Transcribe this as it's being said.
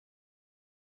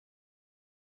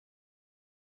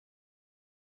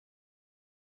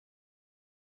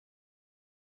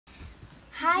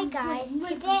Hi guys,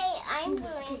 today I'm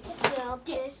going to build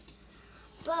this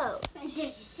boat.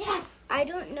 I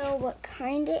don't know what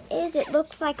kind it is. It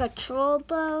looks like a troll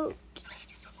boat.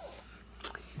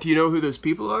 Do you know who those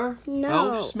people are? No.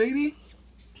 Elves, maybe?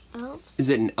 Elves? Is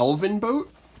it an elven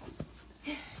boat?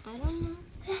 I don't know.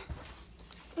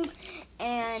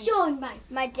 And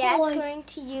my dad's going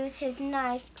to use his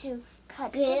knife to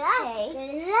cut the tape.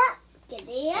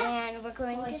 And we're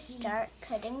going to start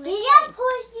cutting the tape.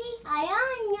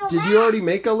 Did you already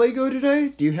make a Lego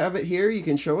today? Do you have it here? You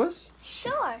can show us?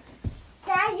 Sure.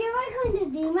 Dad, you are going to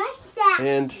be my staff.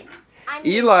 And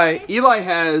Eli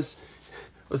has,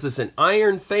 what's this, an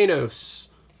iron Thanos.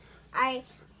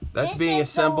 That's being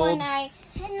assembled. I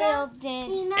built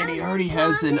it. And he already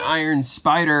has an iron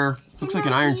spider, looks like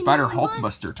an iron spider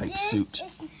Hulkbuster type suit.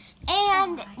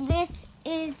 And this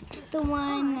is the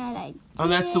one that I did. Oh,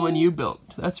 that's the one you built.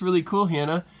 That's really cool,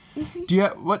 Hannah. Do you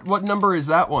have, what number is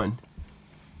that one?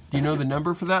 Do you know the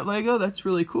number for that Lego? That's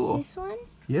really cool. This one?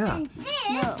 Yeah. And this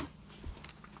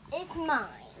is mine.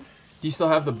 Do you still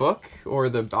have the book or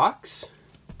the box?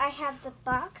 I have the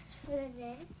box for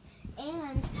this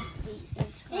and the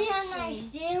instructions. And I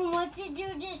still want to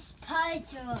do this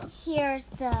puzzle. Here's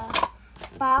the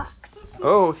box.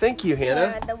 Oh, thank you,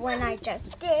 Hannah. For the one I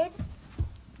just did.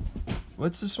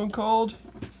 What's this one called?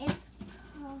 It's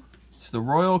called... It's the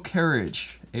Royal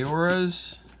Carriage.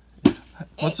 Aurora's...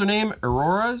 What's her name?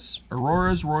 Aurora's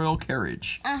Royal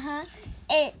Carriage. Uh-huh.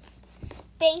 It's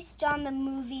based on the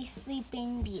movie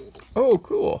Sleeping Beauty. Oh,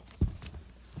 cool.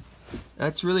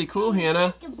 That's really cool,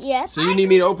 Hannah. Yes. So you need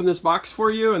me to open this box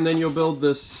for you, and then you'll build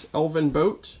this elven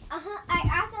boat? Uh-huh.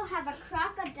 I also have a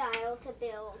crocodile to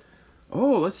build.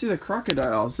 Oh, let's see the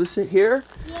crocodile. Is this it here?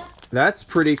 Yep. That's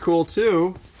pretty cool,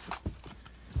 too.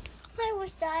 I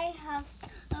wish I have a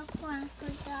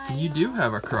crocodile. You do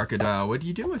have a crocodile. What do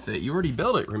you do with it? You already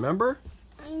built it, remember?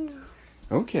 I know.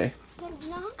 Okay. But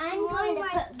not I'm going to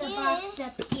put the box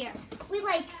up here. We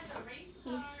like...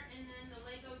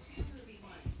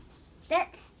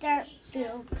 Let's start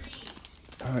building.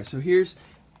 Alright, so here's...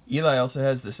 Eli also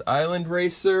has this island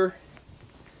racer.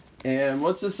 And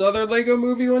what's this other Lego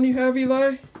movie one you have,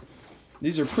 Eli?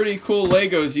 These are pretty cool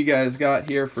Legos you guys got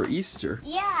here for Easter.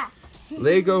 Yeah.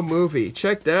 Lego movie.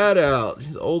 Check that out.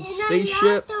 His old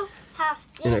spaceship.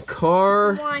 And a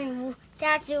car. One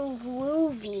that's a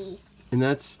movie. And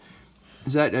that's...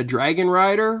 Is that a dragon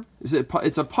rider?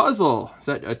 It's a puzzle. Is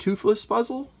that a toothless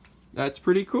puzzle? That's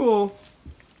pretty cool.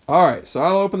 Alright, so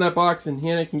I'll open that box and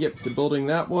Hannah can get to building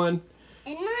that one.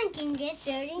 And I can get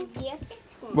dirty here.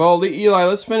 Well, Eli,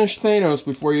 let's finish Thanos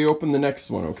before you open the next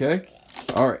one, okay?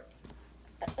 Alright.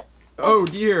 Oh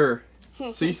dear.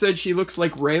 So you said she looks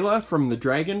like Rayla from the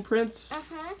Dragon Prince?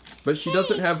 Uh-huh. But she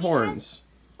doesn't have horns.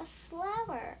 A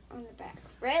flower on the back.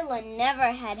 Rayla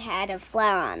never had a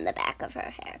flower on the back of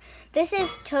her hair. This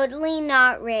is totally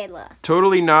not Rayla.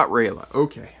 Totally not Rayla.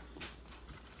 Okay.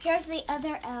 Here's the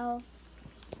other elf.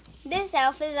 This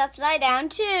elf is upside down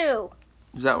too.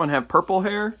 Does that one have purple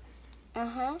hair?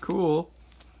 Uh-huh. Cool.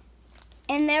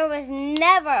 And there was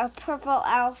never a purple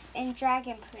elf in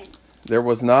Dragon Prince. There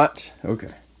was not?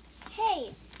 Okay.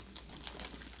 Hey.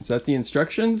 Is that the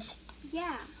instructions?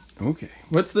 Yeah. Okay.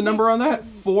 What's the number on that?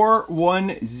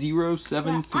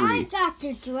 41073. I got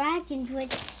the Dragon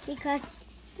Prince because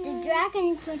the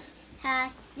Dragon Prince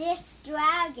has this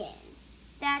dragon.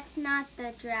 That's not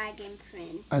the Dragon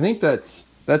Prince. I think that's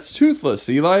Toothless,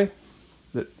 Eli.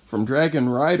 From Dragon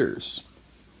Riders.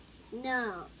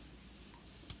 No.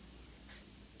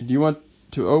 Do you want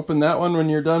to open that one when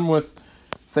you're done with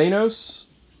Thanos?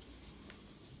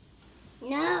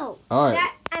 No. All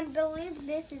right. I believe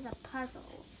this is a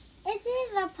puzzle. It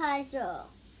is a puzzle.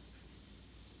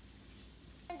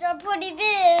 It's pretty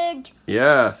big.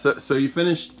 Yeah. So you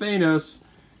finished Thanos.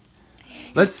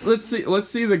 Let's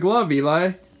see the glove,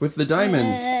 Eli, with the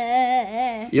diamonds.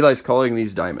 Eli's calling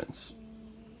these diamonds.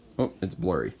 Oh, it's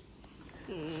blurry.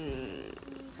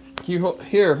 Can you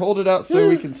hold it out so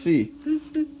we can see?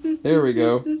 There we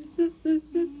go.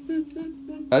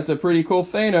 That's a pretty cool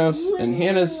Thanos, and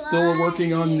Hannah's still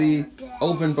working on the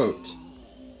elven boat.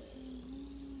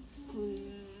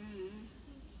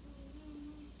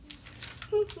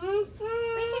 We can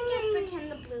just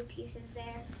pretend the blue piece is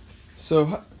there.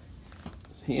 So,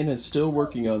 Hannah's still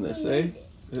working on this, eh?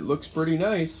 It looks pretty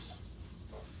nice.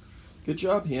 Good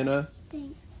job, Hannah.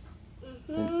 Thanks.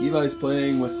 And Eli's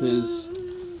playing with his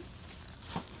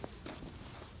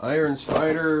Iron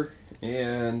Spider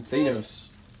and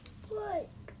Thanos. Look.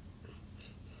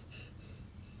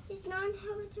 It's not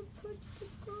how it's supposed to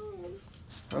go.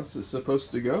 How's it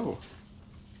supposed to go?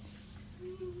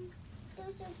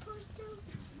 There's supposed to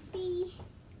be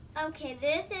Okay,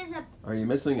 this is a... Are you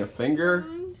missing a finger?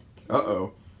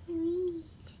 Uh-oh.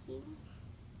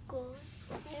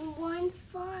 And one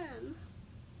thumb.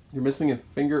 You're missing a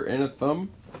finger and a thumb?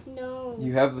 No.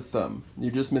 You have the thumb.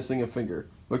 You're just missing a finger.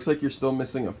 Looks like you're still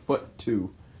missing a foot,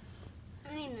 too.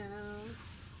 I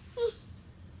know.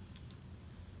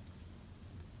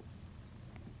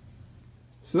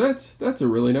 So that's a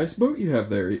really nice boat you have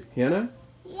there, Hannah.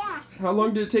 Yeah. How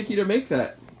long did it take you to make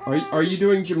that? Are you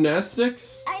doing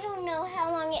gymnastics? I don't know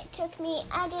how long it took me.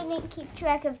 I didn't keep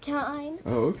track of time.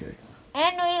 Oh, okay.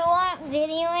 And we weren't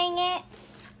videoing it.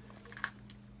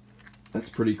 That's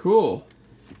pretty cool.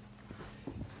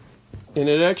 And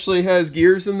it actually has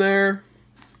gears in there.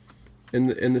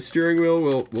 And the steering wheel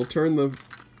will turn the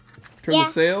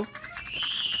sail.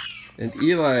 And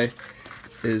Eli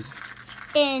is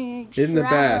in the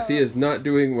bath. He is not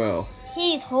doing well.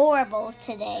 He's horrible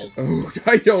today. Oh,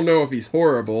 I don't know if he's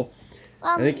horrible.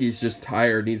 Well, I think he's just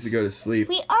tired, needs to go to sleep.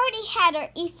 We already had our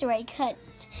Easter egg hunt,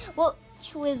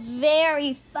 which was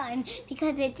very fun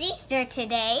because it's Easter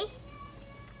today.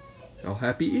 Oh,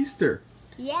 happy Easter.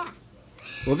 Yeah.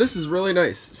 Well, this is really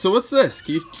nice. So what's this?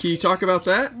 Can you talk about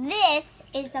that? This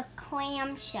is a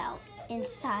clamshell.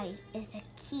 Inside is a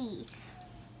key.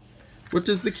 What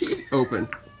does the key open?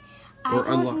 I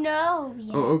don't know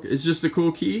yet. Oh, okay. It's just a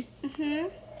cool key?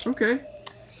 Mm-hmm. Okay.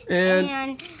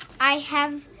 And I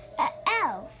have an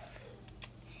elf.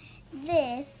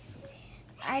 This,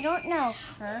 I don't know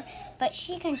her, but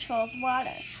she controls water.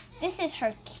 This is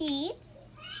her key.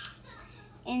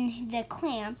 In the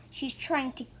clam, she's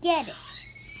trying to get it.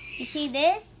 You see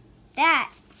this?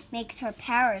 That makes her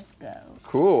powers go.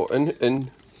 Cool.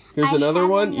 And here's another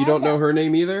one. You don't know her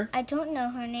name either? I don't know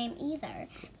her name either.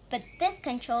 But this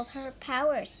controls her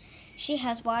powers. She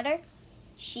has water.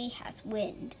 She has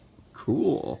wind.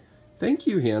 Cool. Thank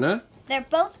you, Hannah. They're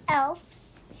both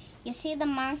elves. You see the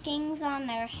markings on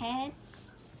their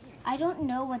heads? I don't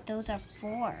know what those are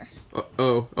for.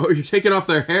 Uh-oh. Oh, you're taking off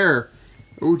their hair.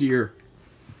 Oh, dear.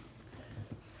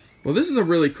 Well, this is a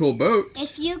really cool boat.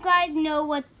 If you guys know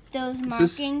what those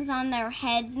markings on their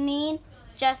heads mean,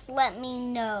 just let me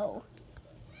know.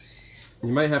 You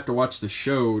might have to watch the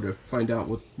show to find out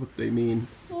what they mean.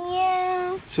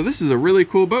 Yeah. So this is a really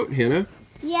cool boat, Hannah.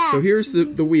 Yeah. So here's the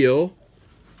wheel.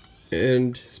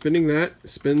 And spinning that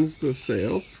spins the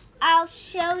sail. I'll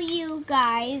show you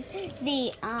guys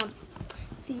the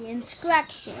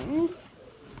instructions.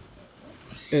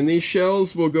 And these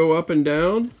shells will go up and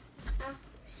down?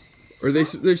 Are they're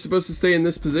supposed to stay in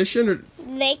this position? Or?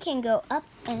 They can go up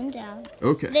and down.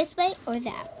 Okay. This way or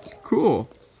that. Cool.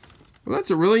 Well,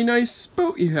 that's a really nice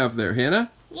boat you have there,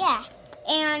 Hannah. Yeah.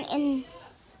 And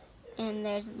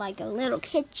there's like a little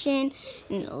kitchen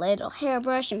and a little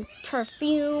hairbrush and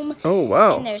perfume. Oh,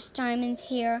 wow. And there's diamonds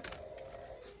here.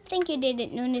 I think you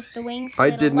didn't notice the wings. I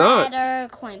did not. Ladder,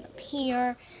 climb up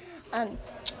here.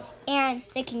 And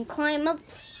they can climb up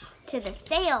to the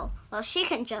sail. Well, she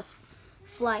can just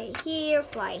fly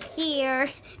here,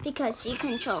 because she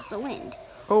controls the wind.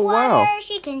 Oh, wow. Water,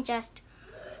 she can just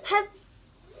fly.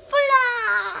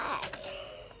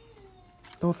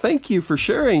 Oh, thank you for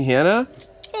sharing, Hannah.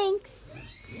 Thanks.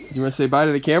 You want to say bye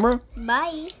to the camera?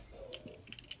 Bye.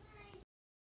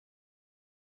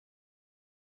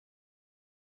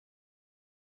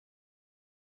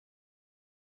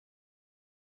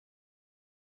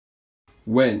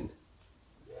 When?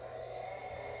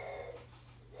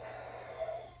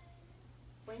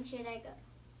 When should I go?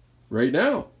 Right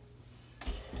now.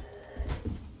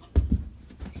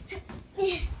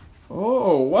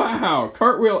 Oh, wow.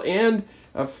 Cartwheel and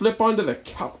a flip onto the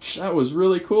couch. That was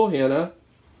really cool, Hannah.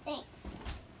 Thanks.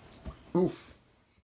 Oof.